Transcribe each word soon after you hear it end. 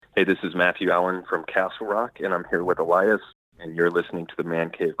Hey, this is Matthew Allen from Castle Rock, and I'm here with Elias, and you're listening to the Man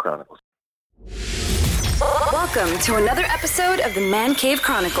Cave Chronicles. Welcome to another episode of the Man Cave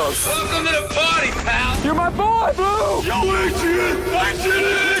Chronicles. Welcome to the party, pal! You're my boy, Blue! Yo, Adrian!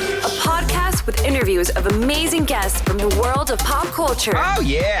 A podcast with interviews of amazing guests from the world of pop culture. Oh,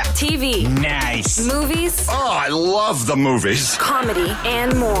 yeah! TV. Nice! Movies. Oh, I love the movies! Comedy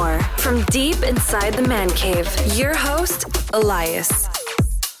and more. From deep inside the Man Cave, your host, Elias.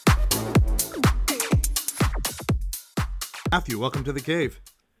 Matthew, welcome to the cave.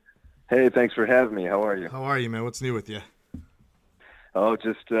 Hey, thanks for having me. How are you? How are you, man? What's new with you? Oh,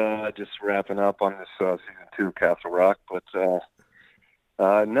 just wrapping up on this season 2 of Castle Rock, but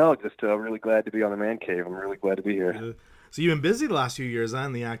no, just really glad to be on the Man Cave. I'm really glad to be here. So you've been busy the last few years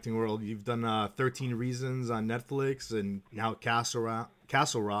in the acting world. You've done 13 Reasons on Netflix and now Castle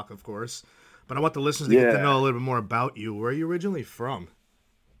Rock, of course. But I want the listeners to get to know a little bit more about you. Where are you originally from?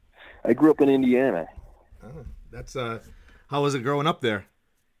 I grew up in Indiana. Oh, that's how was it growing up there?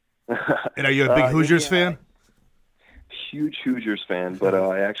 And are you a big Hoosiers fan? Huge Hoosiers fan, but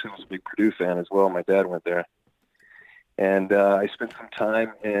I actually was a big Purdue fan as well. My dad went there. And I spent some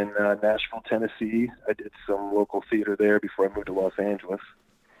time in Nashville, Tennessee. I did some local theater there before I moved to Los Angeles.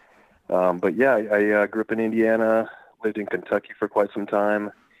 But yeah, I grew up in Indiana, lived in Kentucky for quite some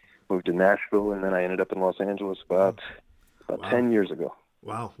time, moved to Nashville, and then I ended up in Los Angeles about 10 years ago.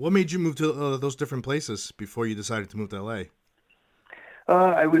 Wow. What made you move to those different places before you decided to move to LA?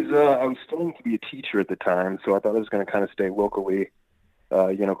 I was studying to be a teacher at the time, so I thought I was going to kind of stay locally,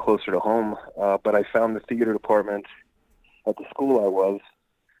 closer to home. But I found the theater department at the school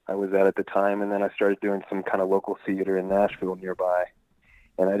I was at the time, and then I started doing some kind of local theater in Nashville nearby.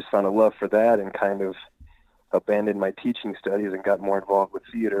 And I just found a love for that and kind of abandoned my teaching studies and got more involved with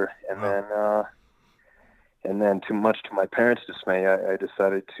theater. And then too much to my parents' dismay, I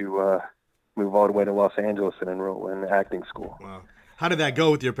decided to move all the way to Los Angeles and enroll in acting school. Wow. How did that go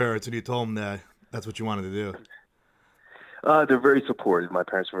with your parents when you told them that that's what you wanted to do? They're very supportive. My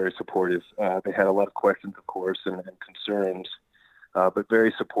parents were very supportive. They had a lot of questions, of course, and concerns, but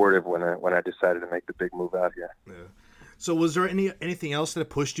very supportive when I decided to make the big move out here. Yeah. So was there anything else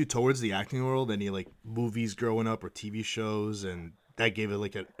that pushed you towards the acting world? Any like movies growing up or TV shows, and that gave it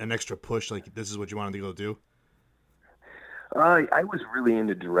like an extra push, like this is what you wanted to go do? I was really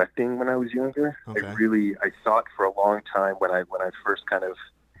into directing when I was younger. Okay. I thought for a long time when I first kind of,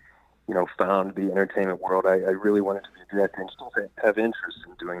 found the entertainment world, I really wanted to be a director and still have interest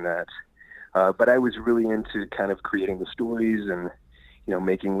in doing that. But I was really into kind of creating the stories and,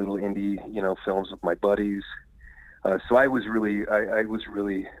 making little indie, films with my buddies. So I was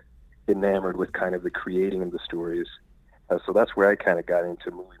really enamored with kind of the creating of the stories. So that's where I kind of got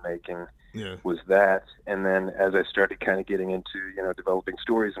into movie making. Yeah. Was that, and then as I started kind of getting into developing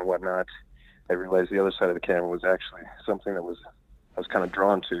stories and whatnot, I realized the other side of the camera was actually something that I was kind of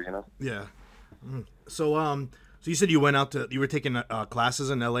drawn to. Yeah. So you said you were taking classes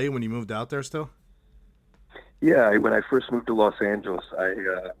in LA when you moved out there still? Yeah, when I first moved to Los Angeles, I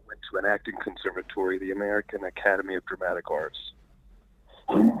went to an acting conservatory, the American Academy of Dramatic Arts.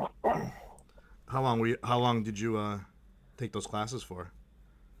 How long did you take those classes for?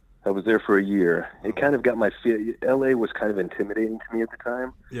 I was there for a year. It kind of got my feel. LA was kind of intimidating to me at the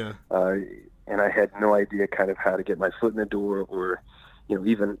time. Yeah. And I had no idea kind of how to get my foot in the door or,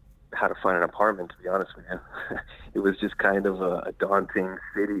 even how to find an apartment, to be honest with you. It was just kind of a daunting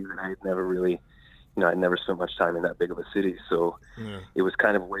city that I had never really, I'd never spent much time in that big of a city. So It was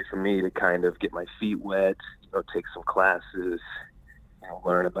kind of a way for me to kind of get my feet wet, take some classes,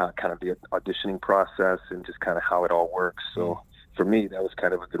 learn about kind of the auditioning process and just kind of how it all works. So for me, that was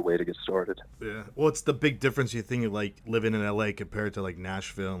kind of a good way to get started. Yeah. What's the big difference you think of like living in LA compared to like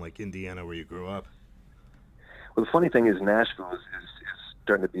Nashville and like Indiana where you grew up? Well, the funny thing is Nashville is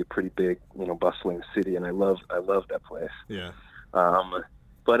starting to be a pretty big, bustling city, and I love that place. Yeah.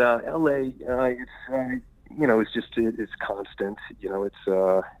 But LA, it's constant.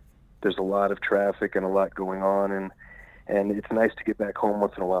 There's a lot of traffic and a lot going on, and it's nice to get back home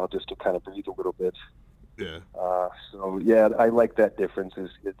once in a while just to kind of breathe a little bit. Yeah. I like that difference.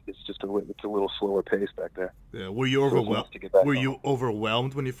 It's just a little slower pace back there. Yeah. Were you overwhelmed? Were you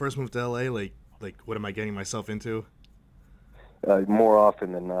overwhelmed when you first moved to LA? Like what am I getting myself into? More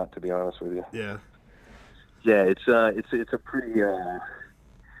often than not, to be honest with you. Yeah. Yeah, it's a pretty.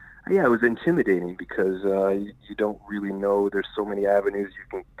 It was intimidating because you don't really know. There's so many avenues you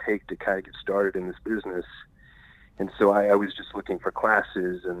can take to kind of get started in this business. And so I was just looking for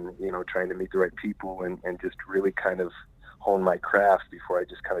classes and, trying to meet the right people and just really kind of hone my craft before I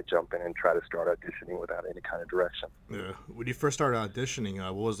just kind of jump in and try to start auditioning without any kind of direction. Yeah. When you first started auditioning,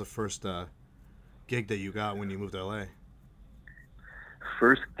 what was the first gig that you got when you moved to LA?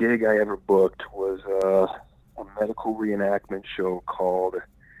 First gig I ever booked was a medical reenactment show called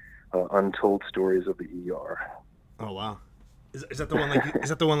Untold Stories of the ER. Oh wow. Is that the one like is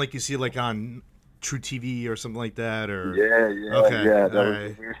that the one like you see like on True TV or something like that, or? Okay, Yeah. all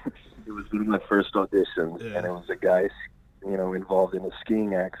right. It was one of my first auditions, Yeah. and it was a guy, involved in a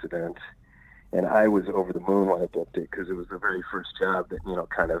skiing accident, and I was over the moon when I booked it because it was the very first job that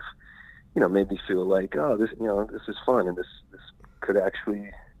kind of made me feel like, oh, this is fun, and this could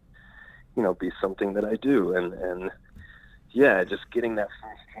actually be something that I do, and yeah, just getting that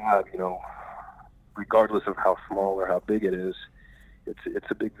first job, regardless of how small or how big it is,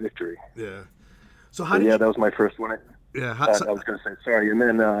 it's a big victory. Yeah. So how did that was my first one. Yeah. I was going to say sorry, and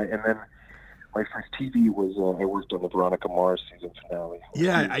then my first TV was I worked on the Veronica Mars season finale.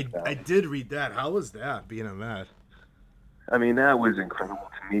 Yeah, I did read that. How was that being on that? I mean, that was incredible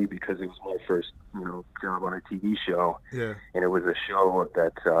to me because it was my first job on a TV show. Yeah. And it was a show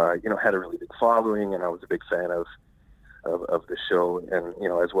that had a really big following, and I was a big fan of the show, and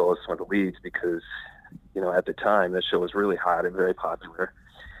as well as some of the leads because at the time the show was really hot and very popular.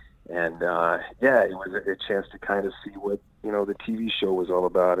 And it was a chance to kind of see what the TV show was all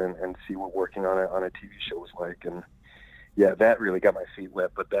about, and see what working on a TV show was like. And yeah, that really got my feet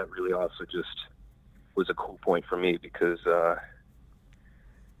wet. But that really also just was a cool point for me because I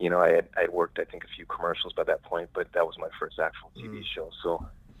had worked I think a few commercials by that point, but that was my first actual TV show. So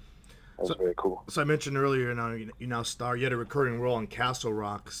that was very cool. So I mentioned earlier, you now star. You had a recurring role in Castle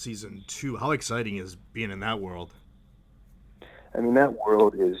Rock season 2. How exciting is being in that world? I mean, that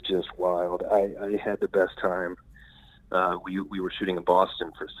world is just wild. I had the best time. We were shooting in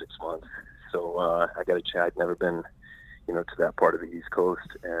Boston for 6 months, so I got a chat. I'd never been, to that part of the East Coast,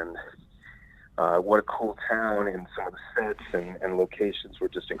 and what a cool town, and some of the sets and locations were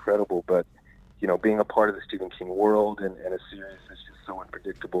just incredible. But being a part of the Stephen King world and a series that's just so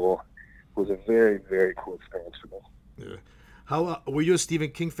unpredictable was a very, very cool experience for me. Yeah. How were you a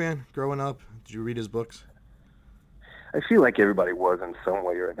Stephen King fan growing up? Did you read his books? I feel like everybody was in some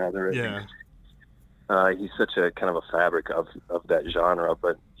way or another. Yeah. He's such a kind of a fabric of that genre.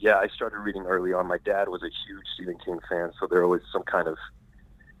 But yeah, I started reading early on. My dad was a huge Stephen King fan, so there was some kind of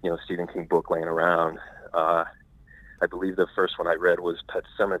Stephen King book laying around. I believe the first one I read was Pet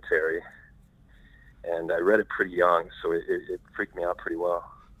Sematary, and I read it pretty young, so it freaked me out pretty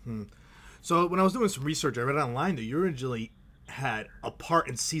well. So when I was doing some research, I read online that you originally had a part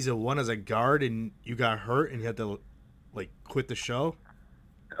in season 1 as a guard, and you got hurt, and you had to quit the show.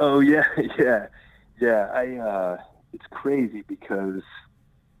 Oh yeah. It's crazy because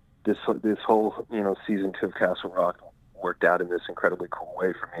this whole season 2 of Castle Rock worked out in this incredibly cool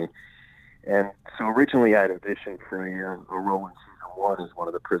way for me. And so originally I had auditioned for a role in season 1 as one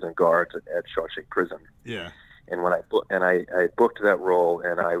of the prison guards at Shawshank Prison. Yeah. And when I booked that role,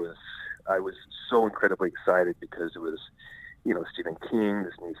 and I was so incredibly excited because it was Stephen King,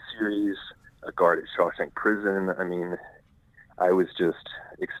 this new series, a guard at Shawshank Prison. I mean, I was just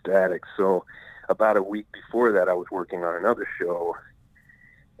ecstatic. So about a week before that, I was working on another show,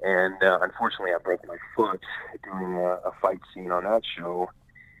 and unfortunately I broke my foot doing a fight scene on that show,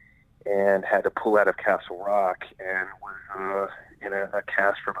 and had to pull out of Castle Rock, and was in a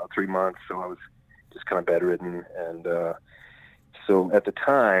cast for about 3 months. So I was just kind of bedridden. And so at the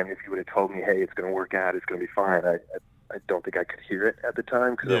time, if you would have told me, hey, it's going to work out, it's going to be fine, I don't think I could hear it at the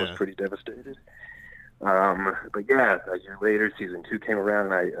time because I was pretty devastated. But yeah, a year later, season 2 came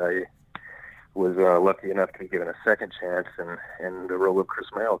around, and I was lucky enough to be given a second chance, and the role of Chris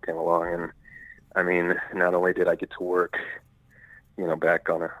Merrill came along. And I mean, not only did I get to work, back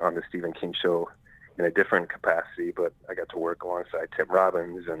on the Stephen King show in a different capacity, but I got to work alongside Tim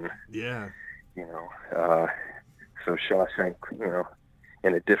Robbins, and so Shawshank,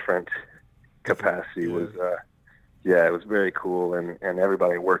 in a different capacity was. Yeah, it was very cool, and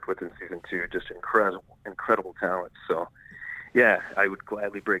everybody I worked with in season 2, just incredible talent. So, yeah, I would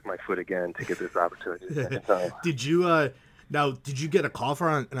gladly break my foot again to get this opportunity a second time. Did you get a call for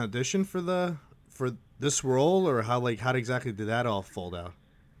an audition for this role, or how exactly did that all fold out?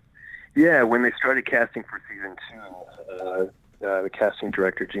 Yeah, when they started casting for season 2, the casting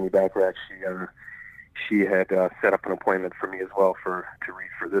director Jeannie Backrack, she had set up an appointment for me as well to read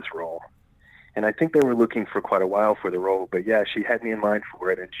for this role. And I think they were looking for quite a while for the role, but yeah, she had me in mind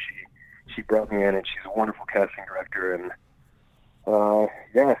for it, and she brought me in, and she's a wonderful casting director, and so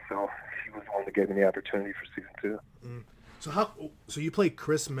she was the one that gave me the opportunity for season 2. So you play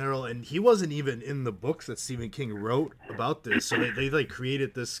Chris Merrill, and he wasn't even in the books that Stephen King wrote about this. So they like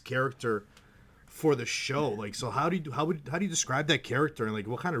created this character for the show. Like, so how do you describe that character, and like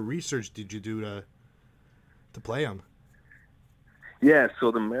what kind of research did you do to play him? Yeah,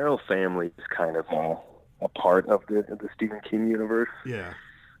 so the Merrill family is kind of a part of the Stephen King universe. Yeah.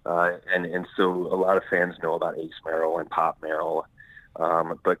 And so a lot of fans know about Ace Merrill and Pop Merrill.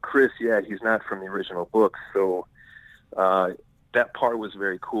 But Chris, yeah, he's not from the original book. So that part was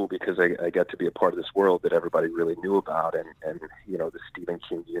very cool because I got to be a part of this world that everybody really knew about and the Stephen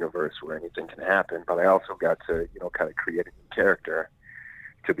King universe where anything can happen. But I also got to, kind of create a new character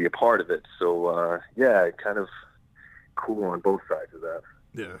to be a part of it. So, yeah, kind of cool on both sides of that.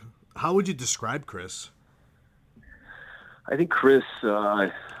 Yeah. How would you describe Chris? I think Chris,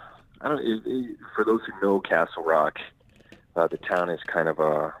 for those who know Castle Rock, the town is kind of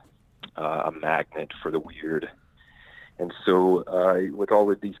a magnet for the weird. And so with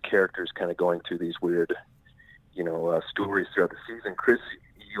all of these characters kind of going through these weird, stories throughout the season, Chris,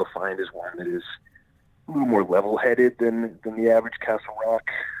 you'll find, is one that is a little more level-headed than the average Castle Rock,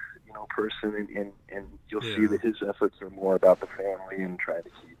 person. And you'll see that his efforts are more about the family and trying to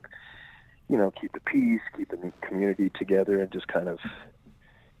keep the peace, keep the community together, and just kind of,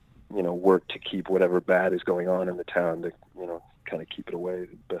 work to keep whatever bad is going on in the town to, kind of keep it away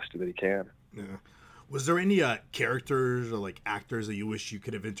the best that he can. Yeah. Was there any characters or like actors that you wish you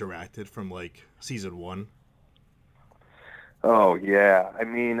could have interacted from like season 1? Oh yeah, I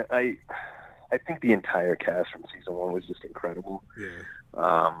mean, I think the entire cast from season 1 was just incredible. Yeah.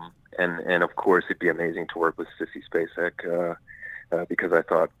 And of course, it'd be amazing to work with Sissy Spacek because I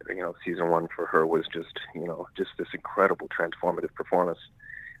thought season 1 for her was just this incredible transformative performance.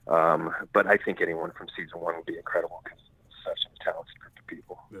 But I think anyone from season 1 would be incredible because it's such a talented group of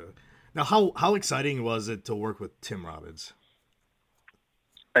people. Yeah. Now, how exciting was it to work with Tim Robbins?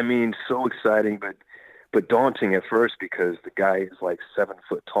 I mean, so exciting, but daunting at first because the guy is like 7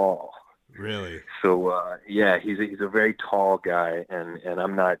 foot tall. Really? So yeah, he's a very tall guy, and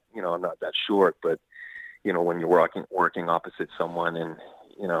I'm not I'm not that short, but when you're working opposite someone and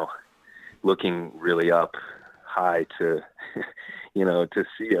looking really up high to to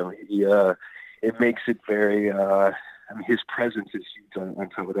see him, it makes it very. I mean, his presence is huge on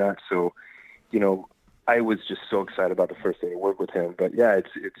top of that. So, I was just so excited about the first day to work with him. But yeah, it's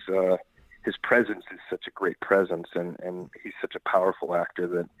his presence is such a great presence, and he's such a powerful actor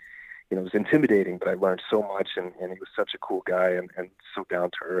that it was intimidating. But I learned so much, and he was such a cool guy and so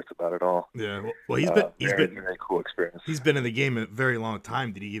down to earth about it all. Yeah, well, he's been very cool experience. He's been in the game a very long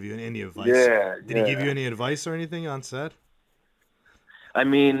time. Did he give you any advice? Yeah. Did he give you any advice or anything on set? I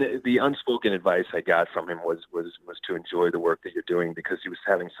mean, the unspoken advice I got from him was to enjoy the work that you're doing because he was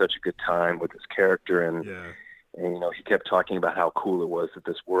having such a good time with his character, and he kept talking about how cool it was that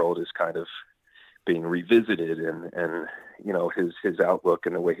this world is kind of being revisited, and his outlook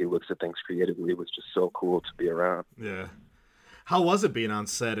and the way he looks at things creatively was just so cool to be around. Yeah. How was it being on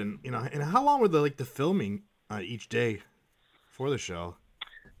set, and and how long were the filming each day for the show?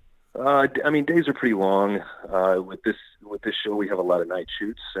 I mean, days are pretty long. With this show, we have a lot of night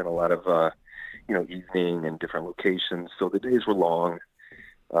shoots and a lot of evening and different locations. So the days were long.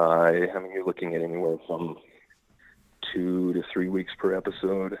 I mean, you're looking at anywhere from 2 to 3 weeks per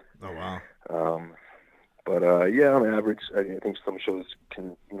episode. Oh wow. But yeah, on average, I think some shows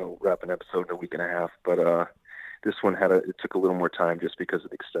can wrap an episode in a week and a half. But this one it took a little more time just because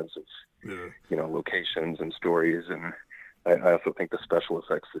of the extensive locations and stories, and I also think the special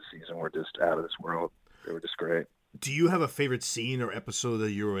effects this season were just out of this world. They were just great. Do you have a favorite scene or episode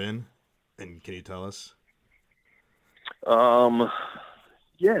that you were in? And can you tell us?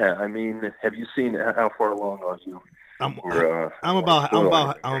 Yeah. I mean, have you seen how far along are you? I'm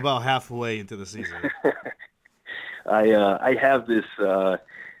about halfway into the season. I have this.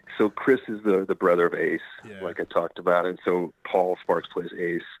 So Chris is the brother of Ace, like I talked about, and so Paul Sparks plays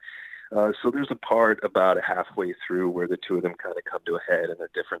Ace. So there's a part about halfway through where the two of them kind of come to a head and their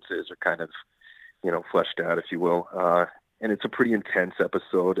differences are kind of, fleshed out, if you will. And it's a pretty intense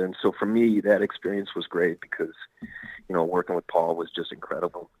episode. And so for me, that experience was great because, working with Paul was just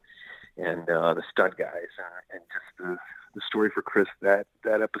incredible. And the stunt guys and just the story for Chris, that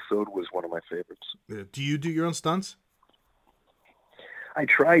episode was one of my favorites. Yeah. Do you do your own stunts? I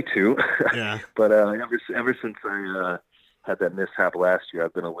try to. Yeah. But ever since I had that mishap last year,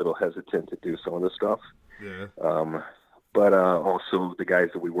 I've been a little hesitant to do some of the stuff. Yeah. But also the guys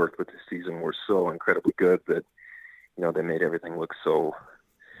that we worked with this season were so incredibly good that, they made everything look so,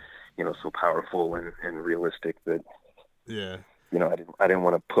 so powerful and realistic that, yeah. I didn't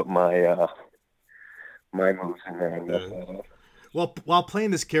want to put my my moves in there and mess Yeah. that up. Well, while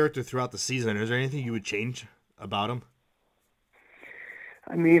playing this character throughout the season, is there anything you would change about him?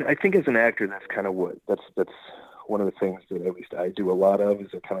 I mean, I think as an actor, that's kind of that's one of the things that at least I do a lot of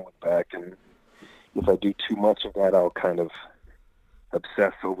is I kind of look back, and if I do too much of that, I'll kind of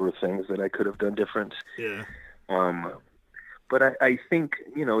obsess over things that I could have done different. Yeah. But I think,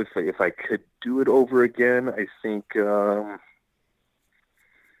 if I could do it over again, I think, I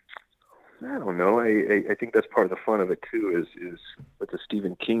don't know. I think that's part of the fun of it too. Is with the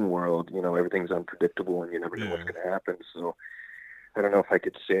Stephen King world, everything's unpredictable and you never know what's going to happen. So I don't know if I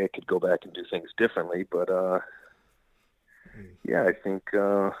could say I could go back and do things differently, but yeah, I think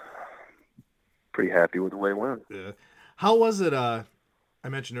pretty happy with the way it went. Yeah. How was it? I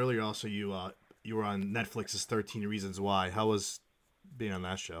mentioned earlier also you were on Netflix's 13 Reasons Why. How was being on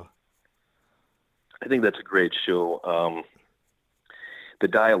that show? I think that's a great show. The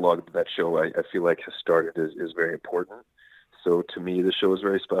dialogue of that show, I feel like has started is very important. So to me, the show is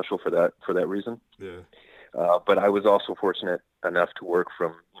very special for that reason. Yeah. But I was also fortunate enough to work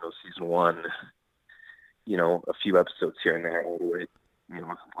from season one, a few episodes here and there all the way, the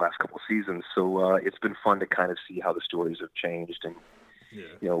last couple of seasons. So it's been fun to kind of see how the stories have changed and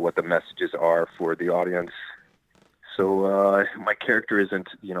what the messages are for the audience. So my character isn't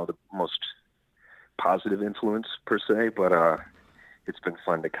the most positive influence per se, but it's been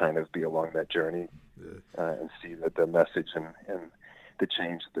fun to kind of be along that journey and see that the message and the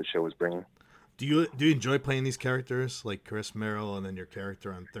change that the show is bringing. Do you enjoy playing these characters like Chris Merrill and then your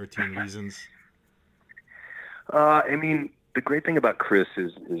character on 13 Reasons? I mean, the great thing about Chris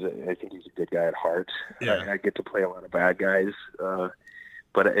is I think he's a good guy at heart. Yeah. I get to play a lot of bad guys,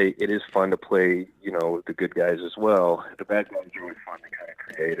 but it is fun to play, the good guys as well. The bad guys are always fun to kind of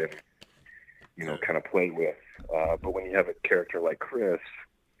create and, kind of play with. But when you have a character like Chris,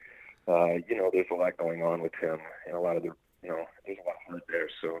 there's a lot going on with him and a lot of there's a lot of heart there.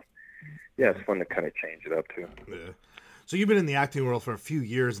 So, yeah, it's fun to kind of change it up too. Yeah. So you've been in the acting world for a few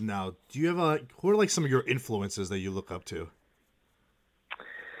years now. Do you have who are like some of your influences that you look up to?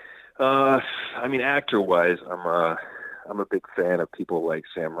 I mean, actor-wise, I'm a big fan of people like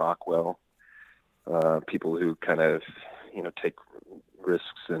Sam Rockwell, people who kind of, take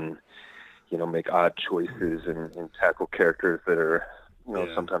risks and, make odd choices and tackle characters that are,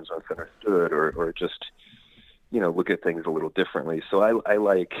 sometimes misunderstood or just, look at things a little differently. So I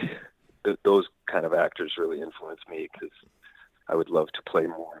like those kind of actors really influence me because I would love to play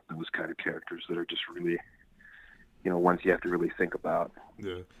more of those kind of characters that are just really, ones you have to really think about.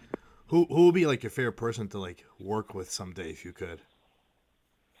 Yeah. Who would be like your favorite person to like work with someday if you could?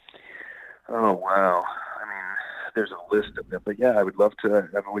 Oh, wow. I mean, there's a list of them, but yeah, I would love to.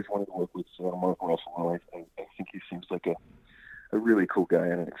 I've always wanted to work with Mark Russell. I think he seems like a really cool guy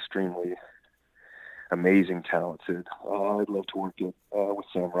and an extremely amazing talented. I'd love to work with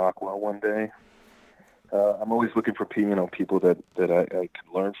Sam Rockwell one day. I'm always looking for people that I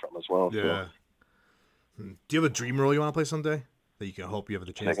can learn from as well. Yeah. So. Do you have a dream role you want to play someday that you can hope you have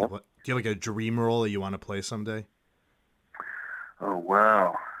the chance to play? Do you have like a dream role that you want to play someday? Oh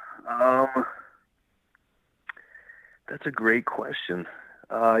wow, that's a great question.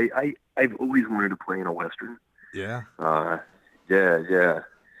 I've always wanted to play in a western. Yeah. Yeah.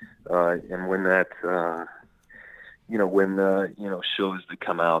 And when that, shows that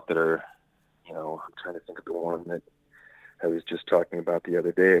come out that are, I'm trying to think of the one that I was just talking about the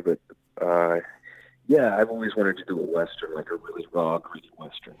other day, but, yeah, I've always wanted to do a western, like a really raw, gritty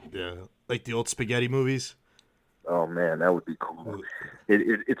western. Yeah, like the old spaghetti movies. Oh man, that would be cool.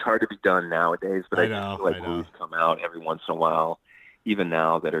 It's hard to be done nowadays, but I just feel like movies come out every once in a while, even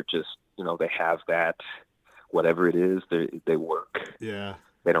now that are just, they have that, whatever it is, they work. Yeah.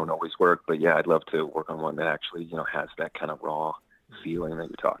 They don't always work, but yeah, I'd love to work on one that actually, has that kind of raw feeling that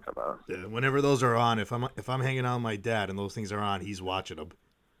you're talking about. Yeah. Whenever those are on, if I'm hanging out with my dad and those things are on, he's watching them.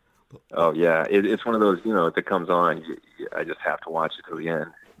 Oh yeah, it's one of those, if it comes on, I just have to watch it till the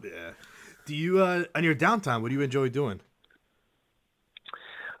end. Yeah. Do you on your downtime, what do you enjoy doing?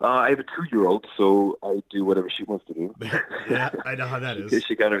 I have a 2-year-old, so I do whatever she wants to do. Yeah, I know how that is.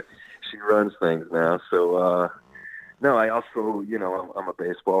 She runs things now. So no, I also, I'm a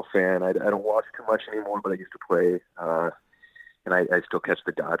baseball fan. I don't watch too much anymore, but I used to play, and I still catch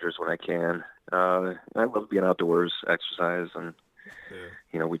the Dodgers when I can. I love being outdoors, exercise, and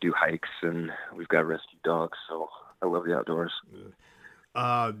we do hikes, and we've got rescue dogs, so I love the outdoors.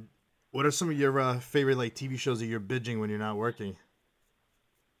 Yeah. What are some of your favorite like TV shows that you're binging when you're not working?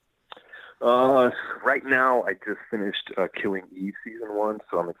 Right now, I just finished Killing Eve season 1,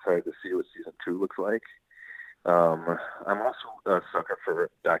 so I'm excited to see what season 2 looks like. I'm also a sucker for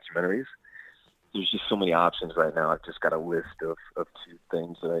documentaries. there's just so many options right now. I've just got a list of 2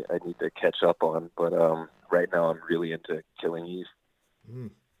 things that I need to catch up on. But right now I'm really into Killing Eve.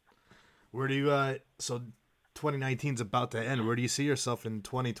 Where do you so 2019 is about to end. Where do you see yourself in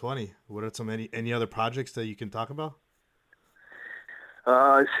 2020? What are any other projects that you can talk about?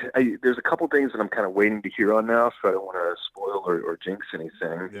 There's a couple things that I'm kind of waiting to hear on now, so I don't want to spoil or jinx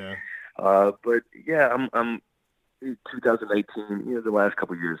anything. Yeah. But yeah, I'm 2018. You know, the last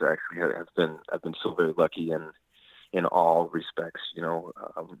couple of years actually I've been so very lucky in all respects. You know,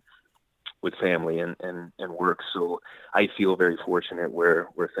 with family and work. So I feel very fortunate where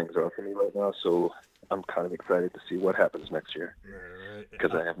things are for me right now. So I'm kind of excited to see what happens next year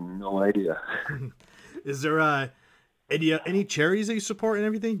because I have no idea. Is there any charities that you support and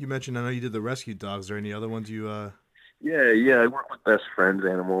everything? You mentioned, I know you did the rescue dogs. Are there any other ones you? Yeah. I work with Best Friends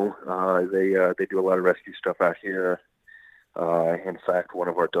Animal. They do a lot of rescue stuff out here. In fact, one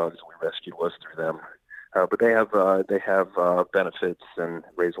of our dogs we rescued was through them. But they have benefits and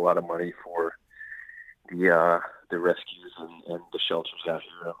raise a lot of money for the rescues and the shelters out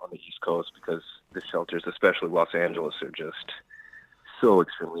here on the East Coast, because the shelters, especially Los Angeles, are just so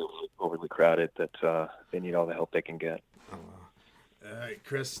extremely overly crowded that they need all the help they can get. Oh, wow. All right,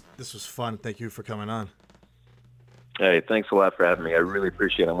 Chris, this was fun. Thank you for coming on. Hey, thanks a lot for having me. I really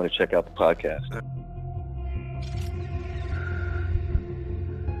appreciate it. I'm going to check out the podcast.